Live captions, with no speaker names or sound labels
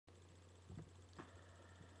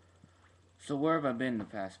So where have I been the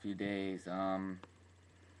past few days?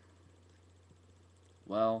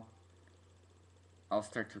 Well, I'll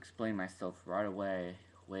start to explain myself right away,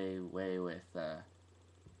 way with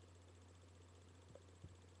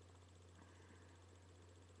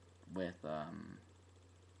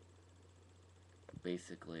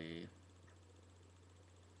basically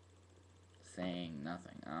saying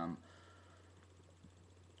nothing.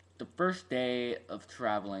 The first day of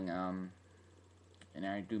traveling, and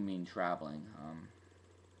I do mean traveling,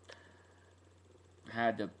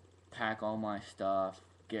 had to pack all my stuff,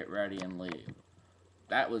 get ready, and leave.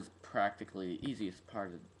 That was practically the easiest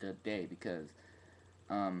part of the day because,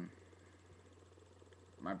 um,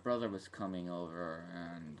 my brother was coming over,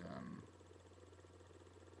 and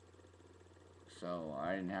so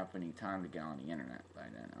I didn't have any time to get on the internet by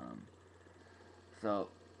then. So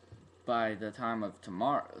by the time of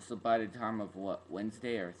tomorrow, so by the time of what,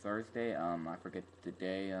 Wednesday or Thursday, I forget the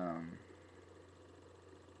day. I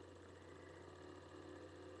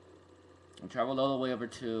traveled all the way over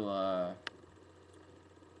to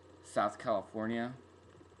South California,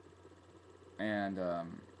 and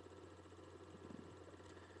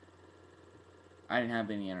I didn't have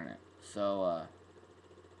any internet, so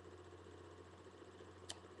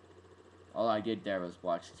all I did there was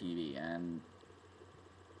watch TV, and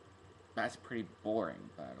that's pretty boring,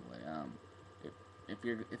 by the way. If,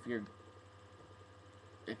 if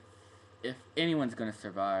if if anyone's gonna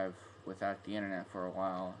survive without the internet for a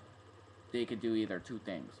while, they could do either two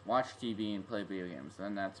things: watch TV and play video games.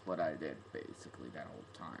 And that's what I did basically that whole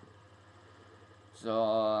time. So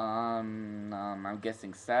I'm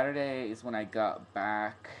guessing Saturday is when I got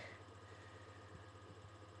back,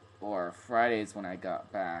 or Friday is when I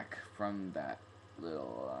got back from that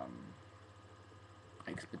little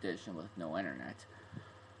expedition with no internet.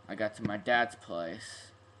 I got to my dad's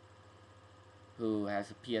place, who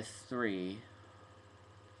has a PS3.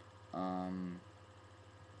 Um,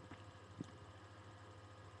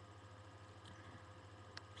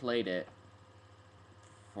 Played it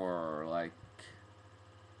for like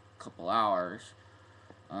a couple hours.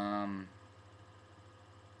 Um,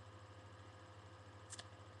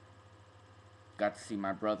 got to see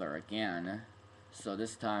my brother again. So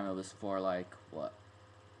this time it was for like what,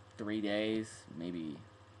 3 days, maybe,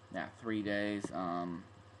 yeah, 3 days. Um,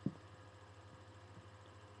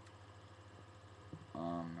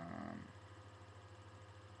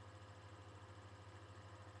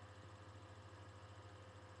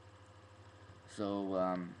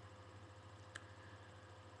 so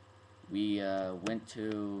we went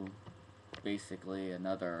to basically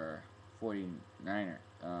another 49er.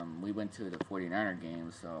 We went to the 49er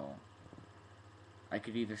game, so I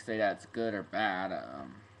could either say that's good or bad.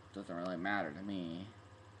 Doesn't really matter to me.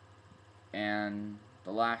 And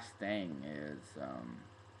the last thing is,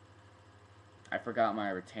 I forgot my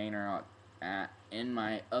retainer in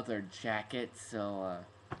my other jacket, so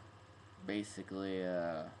basically,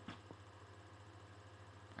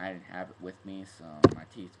 I didn't have it with me, so my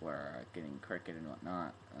teeth were getting crooked and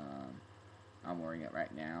whatnot. I'm wearing it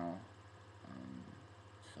right now. Um,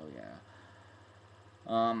 so yeah.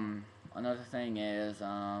 Another thing is,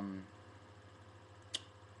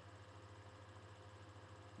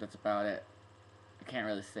 that's about it. I can't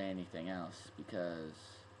really say anything else because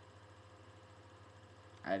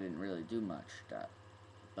I didn't really do much. That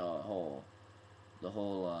the whole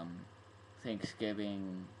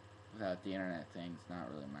Thanksgiving without the internet thing's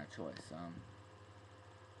not really my choice.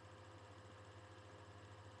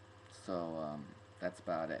 So that's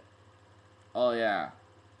about it. Oh yeah,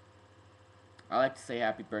 I like to say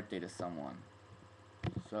happy birthday to someone.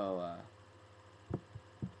 So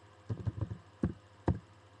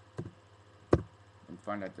I'm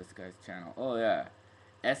find out this guy's channel. Oh yeah,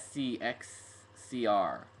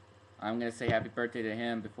 SCXCR. I'm gonna say happy birthday to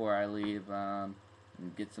him before I leave. And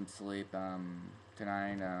get some sleep.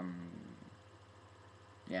 Tonight.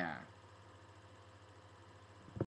 Yeah.